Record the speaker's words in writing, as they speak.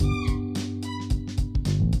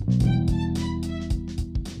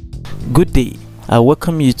Good day. I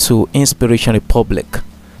welcome you to Inspiration Republic.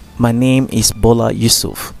 My name is Bola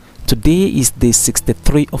Yusuf. Today is day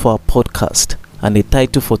 63 of our podcast, and the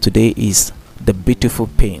title for today is The Beautiful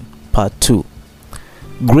Pain, Part 2.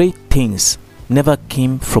 Great things never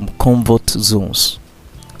came from comfort zones,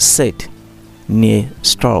 said Neil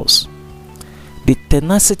Strauss. The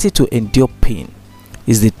tenacity to endure pain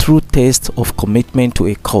is the true test of commitment to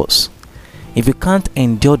a cause. If you can't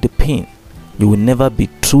endure the pain, you will never be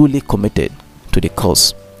truly committed to the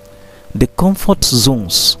cause. The comfort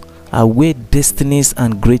zones are where destinies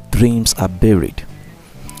and great dreams are buried.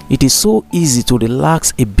 It is so easy to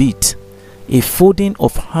relax a bit, a folding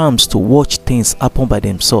of arms to watch things happen by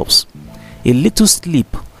themselves, a little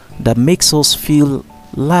sleep that makes us feel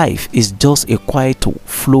life is just a quiet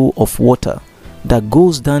flow of water that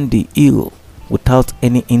goes down the hill without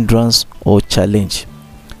any hindrance or challenge.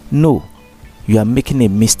 No, you are making a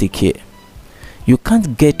mistake here. You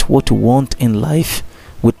can't get what you want in life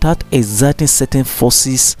without exerting certain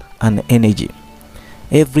forces and energy.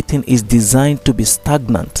 Everything is designed to be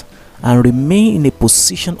stagnant and remain in a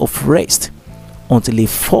position of rest until a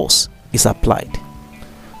force is applied.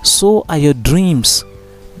 So are your dreams,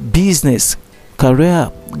 business,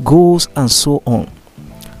 career, goals, and so on.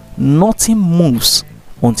 Nothing moves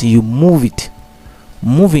until you move it.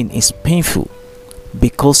 Moving is painful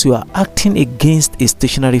because you are acting against a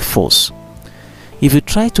stationary force. If you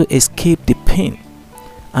try to escape the pain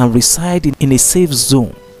and reside in a safe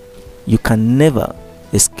zone, you can never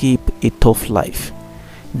escape a tough life.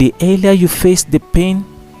 The earlier you face the pain,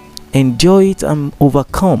 enjoy it and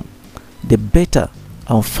overcome, the better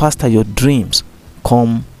and faster your dreams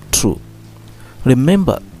come true.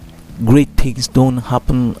 Remember, great things don't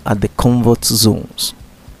happen at the comfort zones.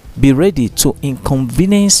 Be ready to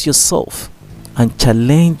inconvenience yourself and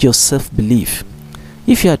challenge your self-belief.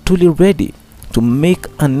 If you are truly ready to make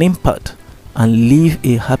an impact and live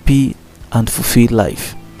a happy and fulfilled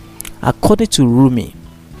life. According to Rumi,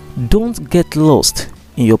 don't get lost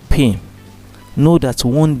in your pain. Know that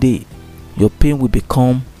one day your pain will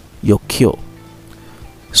become your cure.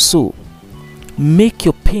 So, make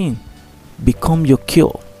your pain become your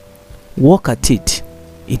cure. Work at it.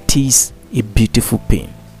 It is a beautiful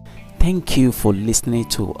pain. Thank you for listening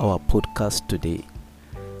to our podcast today.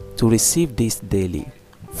 To receive this daily,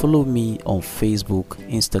 follow me on Facebook,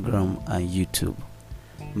 Instagram, and YouTube.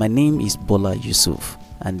 My name is Bola Yusuf,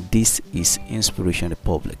 and this is Inspiration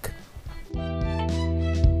Republic.